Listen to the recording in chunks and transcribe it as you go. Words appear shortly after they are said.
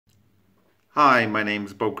Hi, my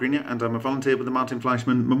name's Bob Greenyer and I'm a volunteer with the Martin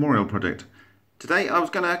Fleischmann Memorial Project. Today I was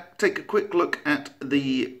going to take a quick look at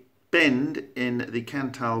the bend in the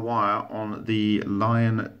Kanthal wire on the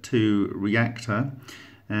LION2 reactor,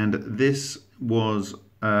 and this was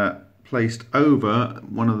placed over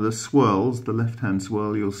one of the swirls, the left hand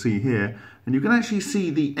swirl you'll see here, and you can actually see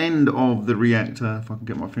the end of the reactor, if I can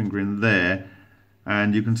get my finger in there,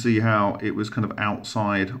 and you can see how it was kind of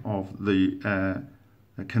outside of the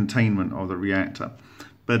containment of the reactor.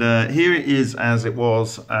 But here it is as it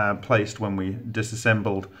was placed when we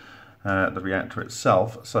disassembled the reactor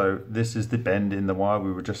itself. So this is the bend in the wire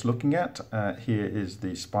we were just looking at. Here is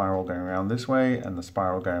the spiral going around this way and the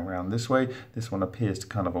spiral going around this way. This one appears to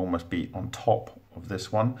kind of almost be on top of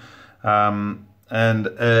this one. And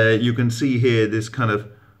you can see here this kind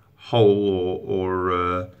of hole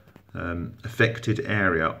or affected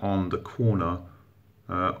area on the corner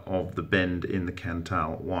of the bend in the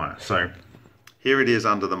Kanthal wire. So here it is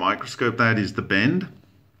under the microscope. That is the bend.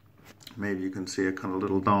 Maybe you can see a kind of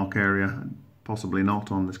little dark area, possibly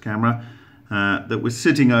not on this camera, that was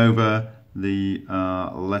sitting over the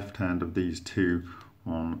left hand of these two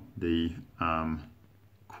on the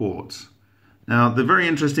quartz. Now, the very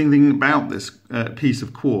interesting thing about this piece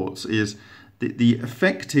of quartz is the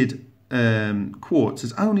affected quartz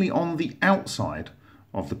is only on the outside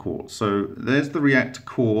of the quartz. So there's the reactor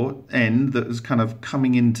core end that is kind of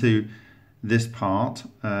coming into this part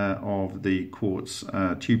of the quartz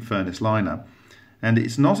tube furnace liner, and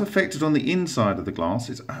it's not affected on the inside of the glass,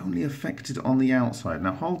 it's only affected on the outside.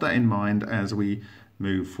 Now hold that in mind as we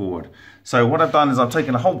move forward. So what I've done is I've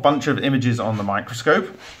taken a whole bunch of images on the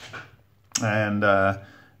microscope, and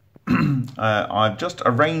I've just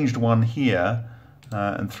arranged one here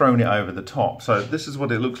and thrown it over the top. So this is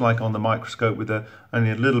what it looks like on the microscope with only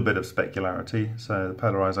a little bit of specularity, so the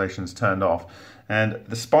polarization is turned off. And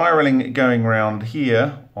the spiraling going around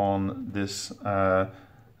here on this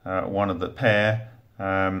one of the pair,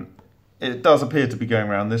 it does appear to be going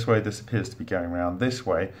around this way, this appears to be going around this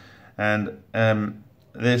way. And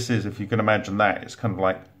this is, if you can imagine that, it's kind of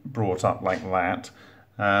like brought up like that.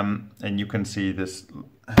 And you can see this,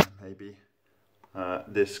 maybe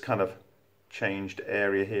this kind of changed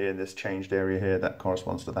area here and this changed area here, that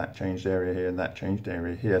corresponds to that changed area here and that changed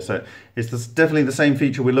area here. So it's definitely the same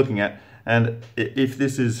feature we're looking at, and if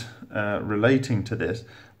this is relating to this,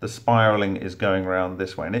 the spiraling is going around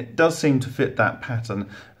this way, and it does seem to fit that pattern,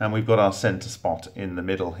 and we've got our center spot in the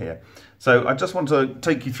middle here. So I just want to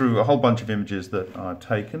take you through a whole bunch of images that I've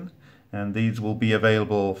taken, and these will be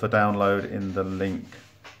available for download in the link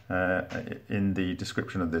in the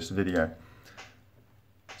description of this video.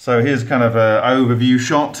 So here's kind of an overview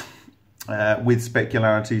shot with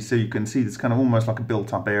specularity. So you can see this kind of almost like a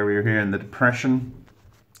built-up area here in the depression.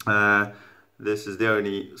 This is the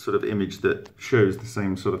only sort of image that shows the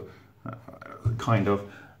same sort of kind of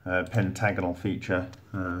pentagonal feature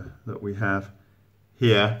that we have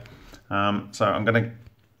here. So I'm going to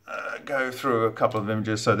go through a couple of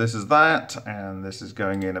images. So this is that, and this is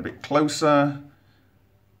going in a bit closer.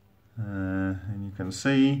 And you can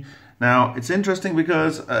see. Now it's interesting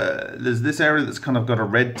because there's this area that's kind of got a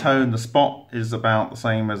red tone. The spot is about the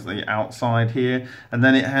same as the outside here, and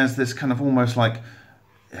then it has this kind of almost like,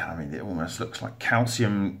 I mean, it almost looks like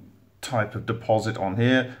calcium type of deposit on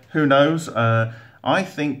here. Who knows? I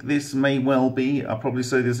think this may well be, I'll probably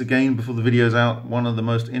say this again before the video's out, one of the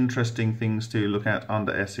most interesting things to look at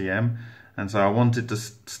under SEM, and so I wanted to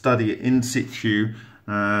study it in situ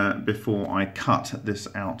before I cut this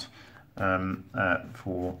out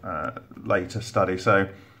for later study. So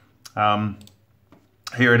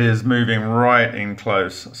here it is moving right in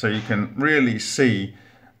close, so you can really see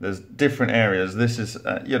there's different areas. This is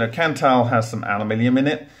you know, Kanthal has some aluminium in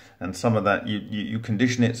it, and some of that you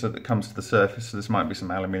condition it so that it comes to the surface. So this might be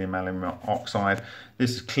some aluminium oxide.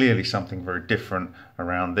 This is clearly something very different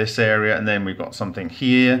around this area, and then we've got something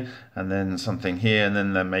here and then something here, and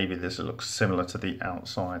then maybe this looks similar to the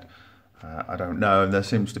outside. I don't know. There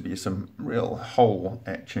seems to be some real hole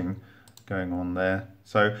etching going on there.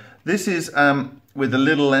 So this is with a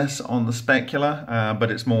little less on the specular,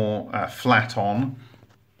 but it's more flat on.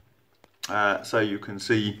 So you can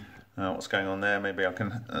see what's going on there. Maybe I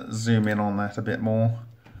can zoom in on that a bit more.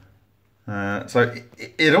 So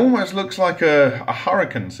it almost looks like a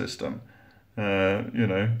hurricane system, you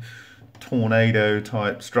know, tornado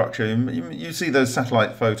type structure. You see those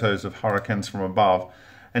satellite photos of hurricanes from above.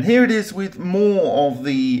 And here it is with more of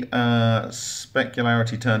the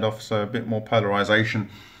specularity turned off, so a bit more polarization.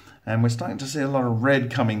 And we're starting to see a lot of red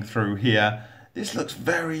coming through here. This looks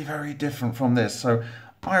very, very different from this. So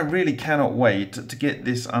I really cannot wait to get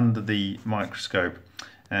this under the microscope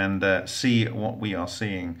and see what we are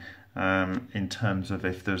seeing in terms of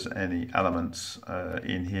if there's any elements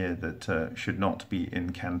in here that should not be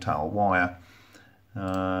in Kanthal wire.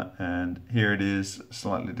 And here it is,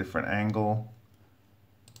 slightly different angle,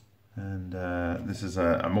 and this is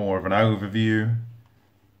a more of an overview,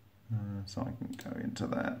 so I can go into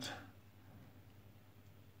that,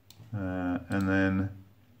 and then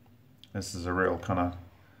this is a real kind of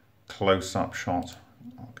close-up shot.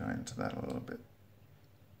 I'll go into that a little bit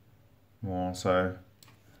more. So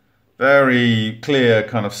very clear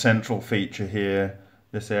kind of central feature here,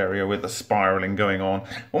 this area with the spiraling going on.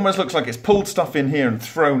 Almost looks like it's pulled stuff in here and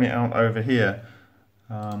thrown it out over here.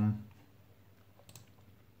 And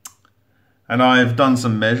I've done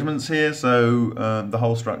some measurements here, so the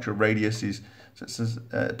whole structure radius is, so it says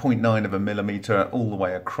 0.9 of a millimeter all the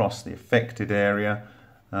way across the affected area,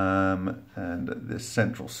 and this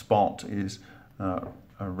central spot is a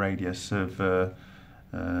radius of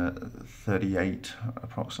 38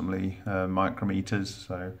 approximately micrometers.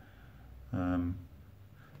 So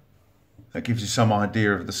that gives you some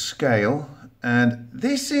idea of the scale. And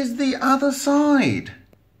this is the other side.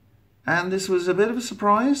 And this was a bit of a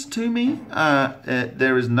surprise to me.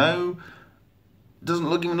 There is no,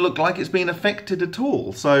 doesn't even look like it's been affected at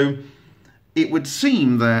all. So it would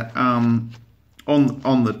seem that on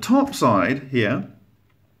the top side here,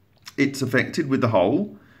 it's affected with the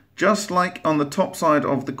hole, just like on the top side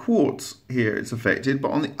of the quartz here it's affected,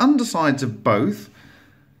 but on the undersides of both,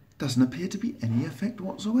 doesn't appear to be any effect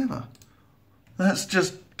whatsoever. Let's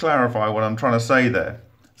just clarify what I'm trying to say there.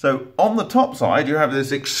 So on the top side, you have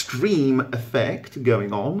this extreme effect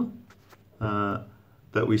going on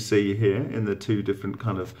that we see here in the two different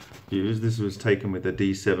kind of views. This was taken with the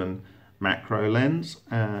D7 macro lens,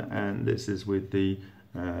 and this is with the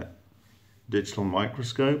digital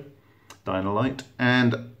microscope, Dino-Lite.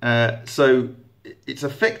 And so it's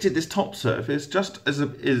affected this top surface just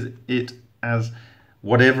as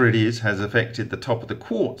whatever it is has affected the top of the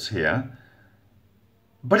quartz here.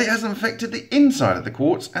 But it hasn't affected the inside of the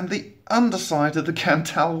quartz and the underside of the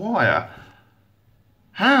Kanthal wire.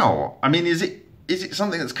 How? I mean, is it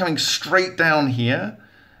something that's coming straight down here?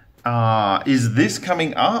 Is this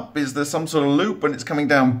coming up? Is there some sort of loop and it's coming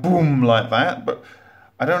down boom like that? But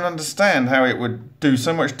I don't understand how it would do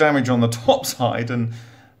so much damage on the top side and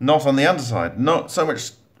not on the underside. Not so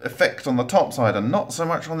much effect on the top side and not so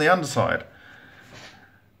much on the underside.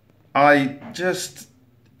 I just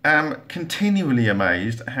am continually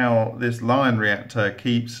amazed how this LION reactor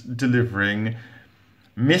keeps delivering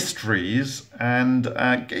mysteries, and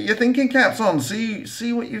get your thinking caps on,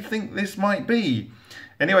 see what you think this might be.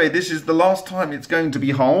 Anyway, this is the last time it's going to be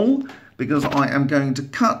whole, because I am going to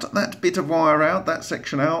cut that bit of wire out, that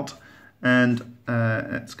section out, and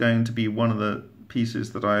it's going to be one of the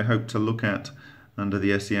pieces that I hope to look at under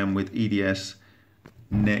the SEM with EDS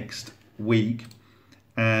next week.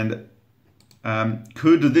 And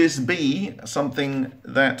could this be something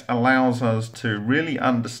that allows us to really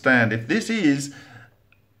understand if this is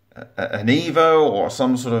an EVO or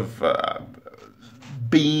some sort of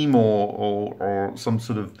beam or some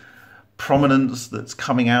sort of prominence that's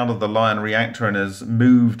coming out of the LION reactor and has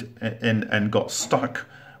moved in and got stuck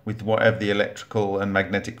with whatever the electrical and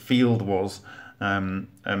magnetic field was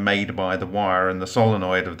made by the wire and the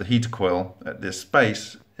solenoid of the heater coil at this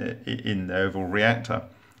space in the oval reactor.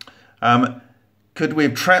 Could we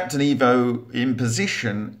have trapped an EVO in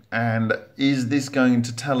position, and is this going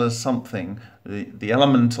to tell us something? The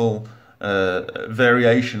elemental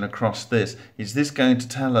variation across this, is this going to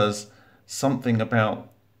tell us something about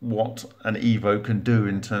what an EVO can do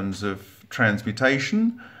in terms of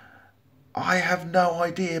transmutation? I have no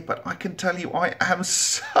idea, but I can tell you I am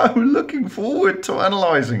so looking forward to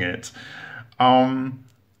analysing it.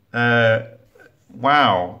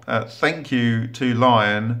 Wow, thank you to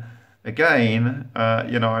LION. Again,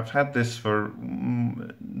 you know, I've had this for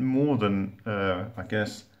more than, I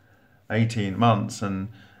guess, 18 months, and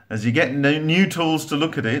as you get new tools to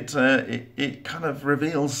look at it, it kind of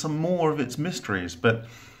reveals some more of its mysteries. But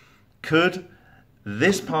could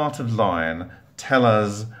this part of LION tell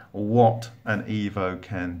us what an EVO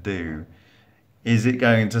can do? Is it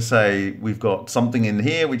going to say we've got something in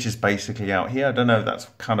here which is basically out here? I don't know if that's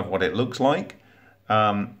kind of what it looks like.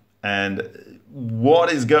 And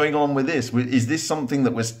what is going on with this? Is this something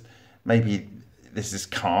that was, maybe this is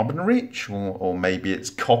carbon rich, or maybe it's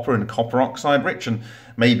copper and copper oxide rich, and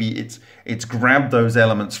maybe it's grabbed those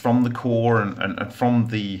elements from the core and from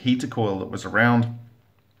the heater coil that was around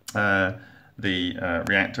the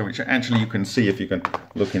reactor, which actually you can see if you can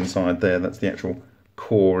look inside there. That's the actual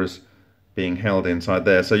core is being held inside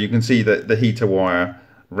there. So you can see that the heater wire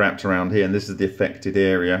wrapped around here, and this is the affected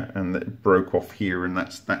area, and it broke off here, and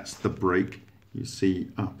that's the break you see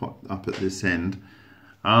up at this end.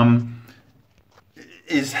 Has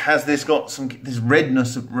this got this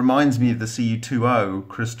redness that reminds me of the Cu2O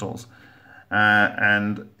crystals,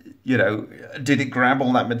 and you know, did it grab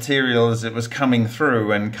all that material as it was coming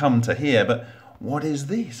through and come to here? But what is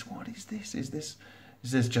this? What is this? Is this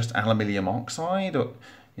just aluminium oxide, or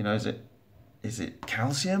you know, is it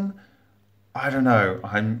calcium? I don't know.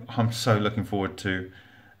 I'm so looking forward to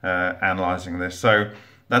analysing this. So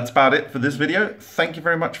that's about it for this video. Thank you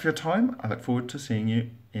very much for your time. I look forward to seeing you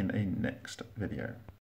in a next video.